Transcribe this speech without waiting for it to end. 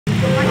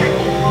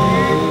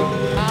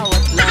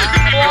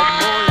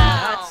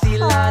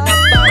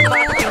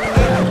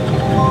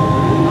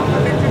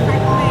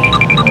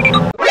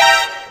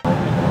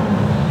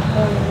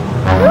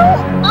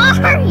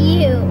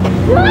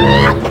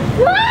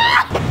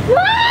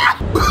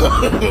Huwag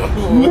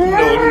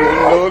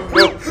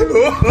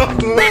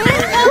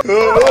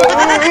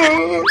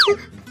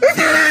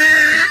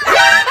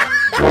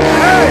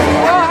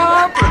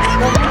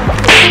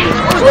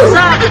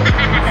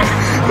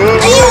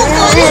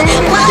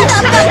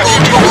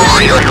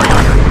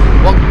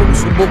mong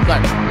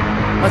subukan.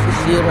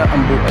 Masisira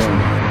ang buhay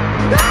mo.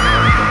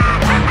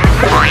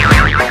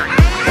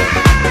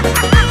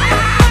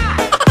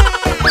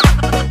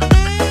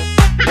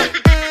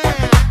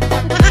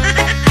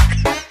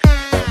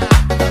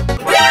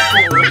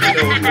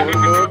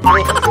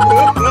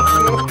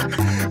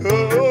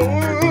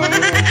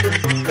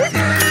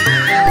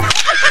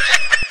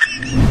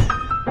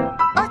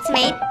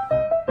 Ultimate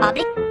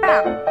Public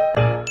Prom.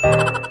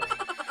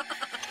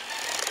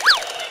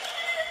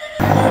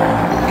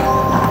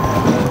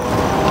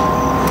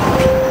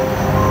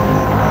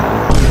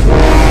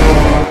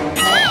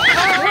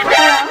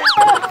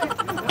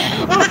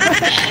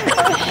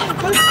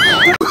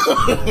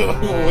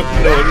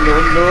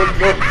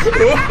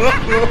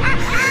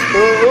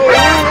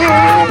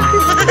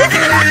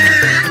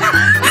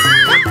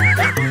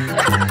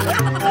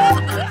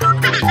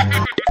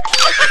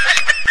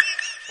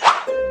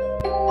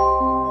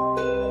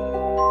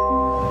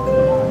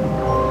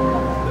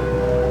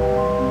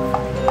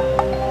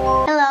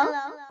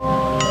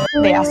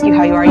 They ask you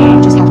how you are,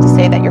 you just have to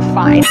say that you're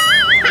fine.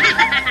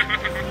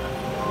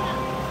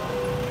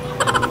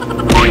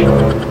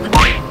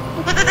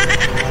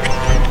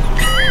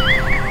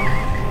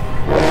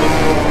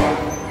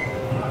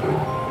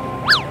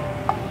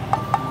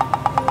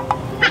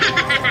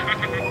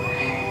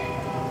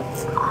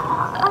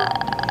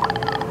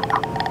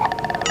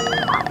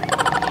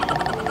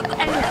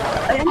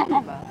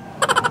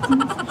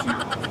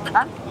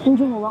 Yung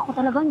jowa ko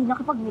talaga, hindi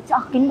nakipag-meet sa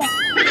akin ba?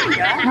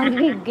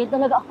 Nanggigigil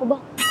talaga ako ba?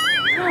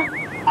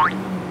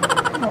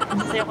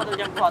 Masaya ko daw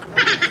diyang pot.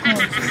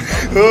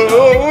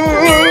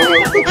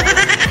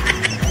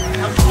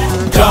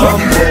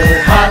 Jumbo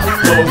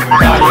hotdog,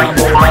 kaya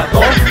mo ba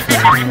to?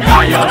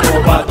 Kaya mo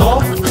ba to?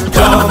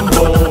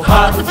 Jumbo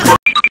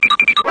hotdog.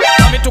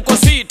 Dame tu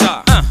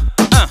cosita,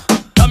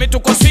 dame tu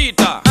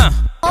cosita.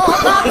 Oh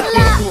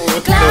bakla,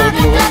 kla,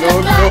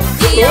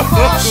 di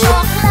ako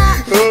syokla,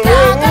 kla.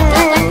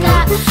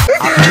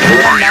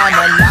 Ako lang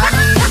naman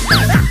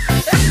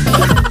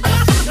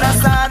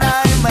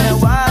Nasana'y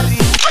manawari.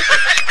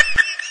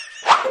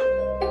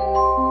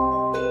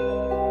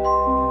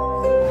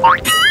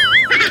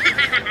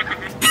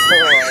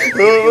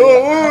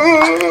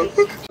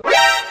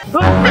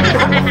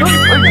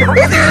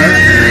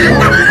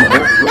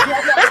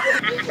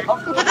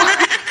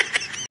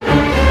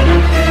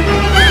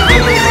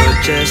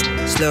 Just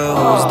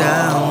slows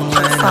down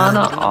when I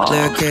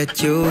look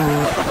at you.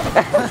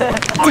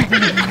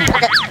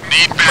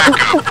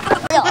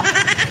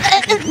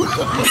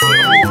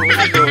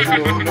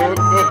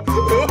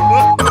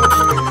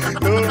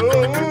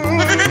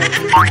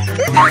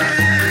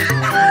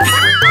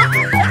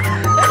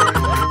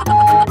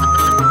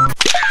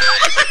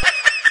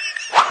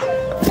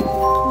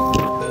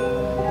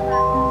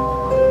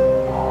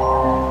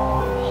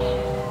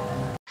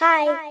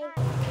 Hi.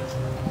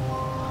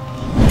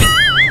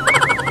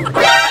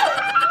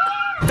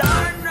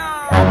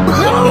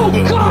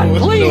 God,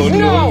 please,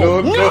 no!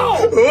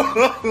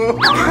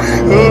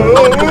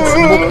 Huwag mong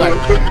subukan.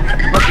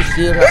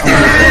 Masisira ang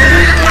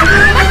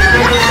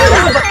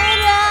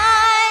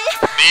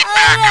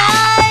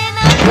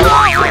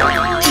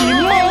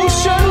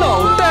Emotional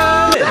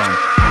damage.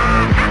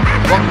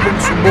 Huwag mong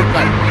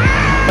subukan.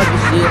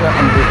 Masisira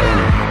ang buhay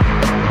mo.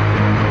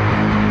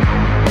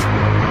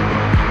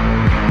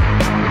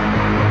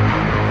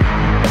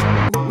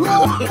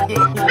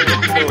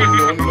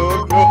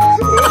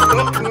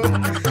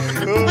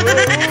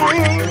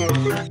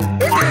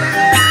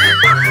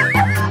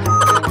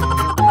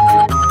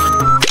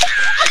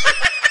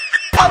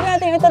 Bago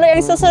natin ituloy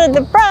ang susunod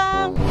na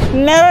prank,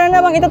 meron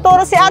namang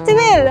ituturo si Ate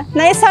Will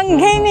na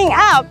isang gaming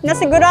app na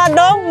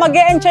siguradong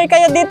mag-e-enjoy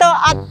kayo dito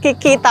at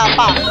kikita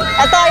pa.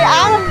 Ito ay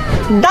ang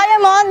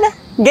Diamond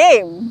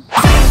Game.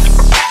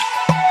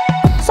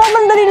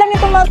 Sobrang dali lang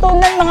ito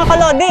matunan mga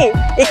kalodi.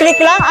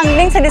 I-click lang ang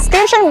link sa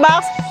description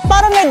box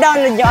para may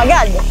download nyo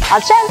agad.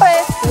 At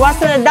syempre, once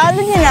na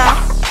na-download nyo na,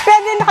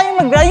 pwede na kayong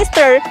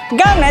mag-register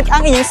gamit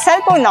ang inyong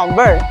cellphone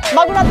number.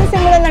 Bago natin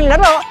simulan ng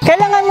laro,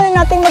 kailangan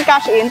muna natin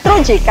mag-cash in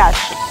through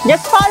GCash.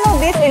 Just follow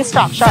this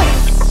instruction.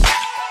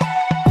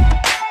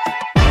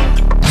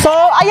 So,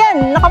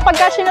 ayan,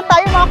 nakapag-cash in na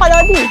tayo mga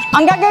kalodi.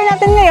 Ang gagawin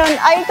natin ngayon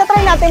ay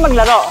itatry natin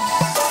maglaro.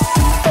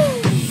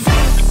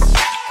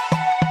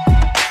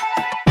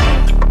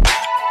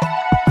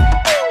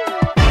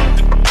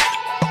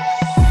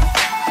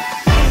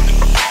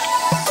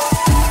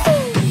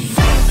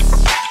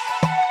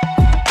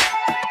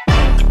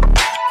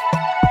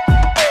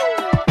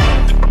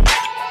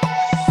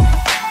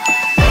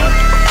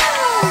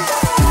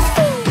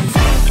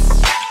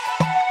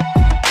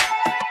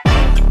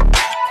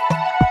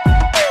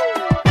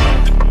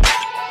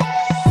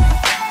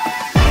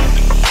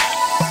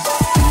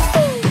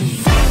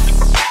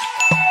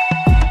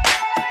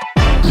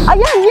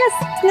 Ayan, yes!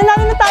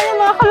 Nanalo na tayo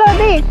mga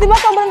kalodi. Di ba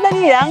sobrang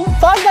dali lang?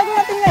 So, ang gagawin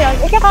natin ngayon,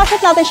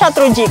 ikakasat natin siya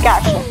through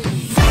Gcash.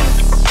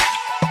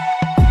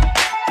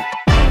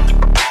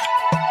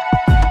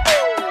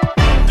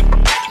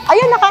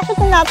 Ayun, nakasat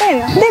na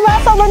natin. Di ba?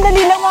 Sobrang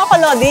dali lang mga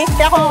kalodi.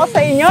 Kaya kung ako sa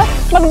inyo,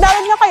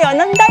 mag-download na kayo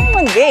ng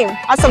Diamond Game.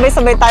 At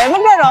sabay-sabay tayo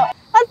maglaro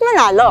at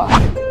manalo.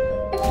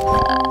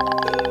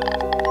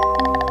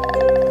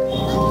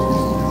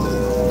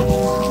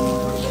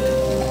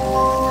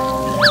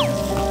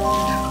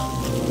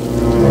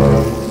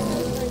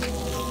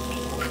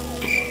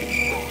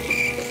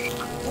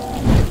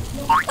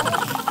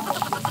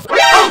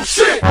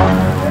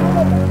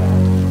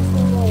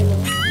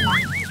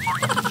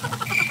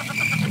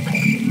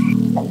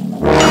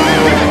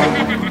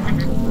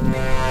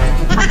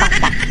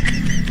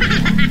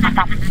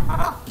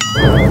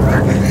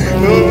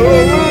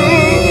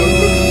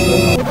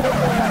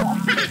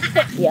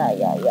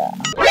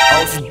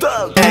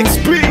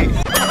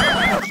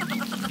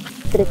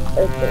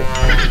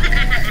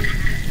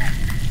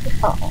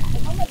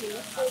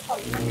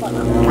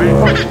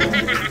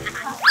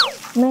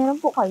 Meron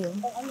po kayo.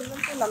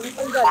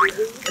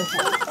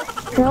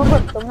 Pero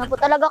gutom na po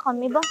talaga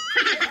kami ba?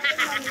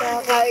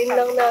 Kakain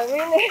lang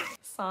namin eh.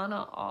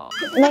 Sana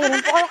Meron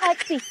po kayo kahit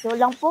piso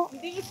lang po.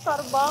 Hindi,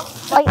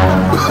 Starbucks. Ay,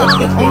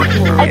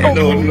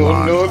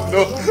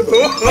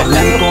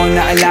 Alam ko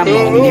na alam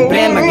mo,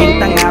 libre maging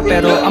tanga,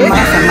 pero ang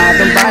masama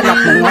ng balak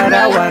mong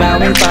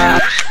araw-arawin pa.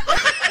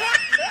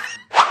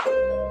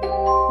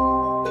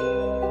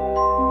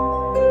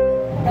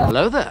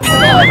 Hello there.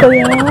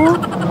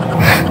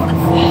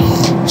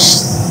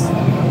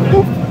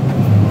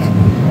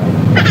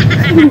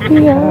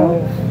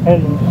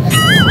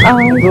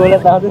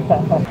 Gulat ako dun.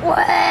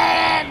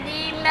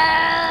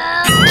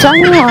 saan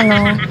yung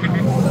ano?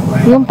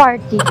 Yung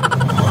party?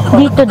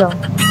 Dito daw.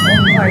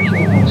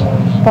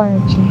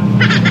 Party.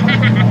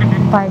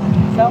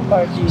 Saan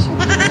party?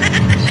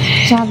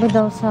 Sabi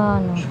daw sa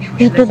ano?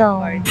 Dito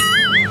daw.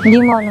 Hindi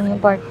mo alam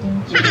yung party.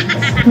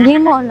 Hindi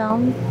mo alam.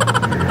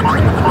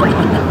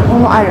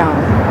 Ano alam?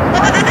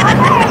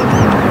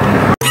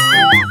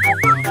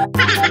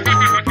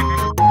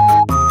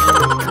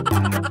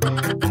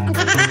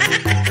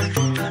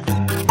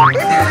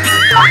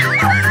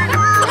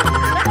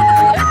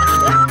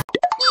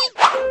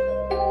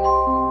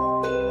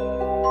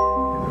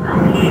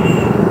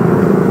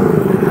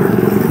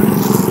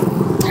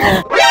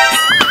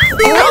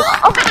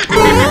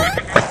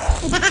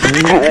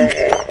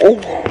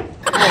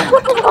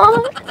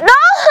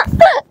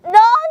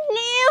 Don't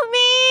leave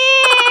me!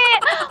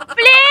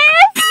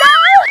 Please,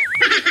 don't!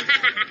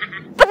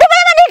 Pati ba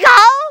naman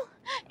ikaw?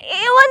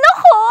 Iwan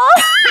ako!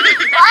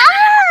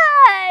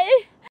 Ay!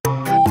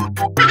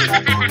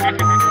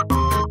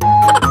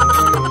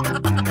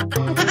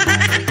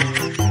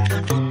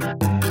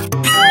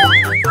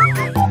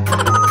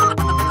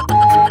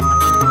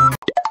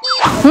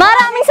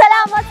 Maraming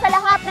salamat sa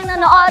lahat ng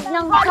nanood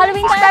ng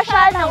Halloween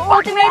special ng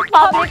Ultimate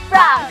Public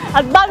Prank.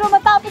 At bago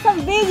matapos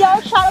ang video,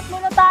 shoutout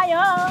muna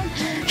tayo.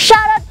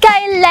 Shoutout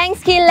kay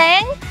Lengsky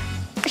Leng.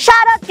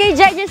 Shoutout kay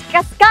Joyce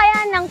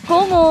Kaskayan ng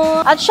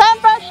Kumu. At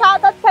syempre,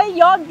 shoutout kay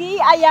Yogi.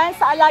 Ayan,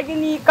 sa alagi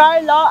ni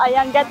Carlo.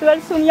 Ayan, get well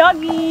soon,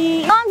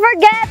 Yogi. Don't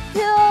forget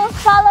to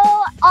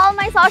follow all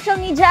my social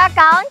media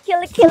account,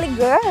 Kili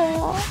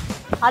Girl.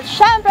 At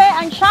syempre,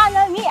 ang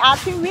channel ni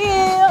Ate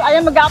Will.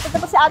 Ayan, mag-upload na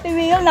po si Ate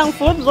Will ng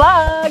food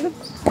vlog.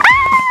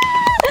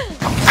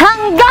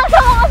 Hanggang sa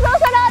mga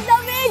susunod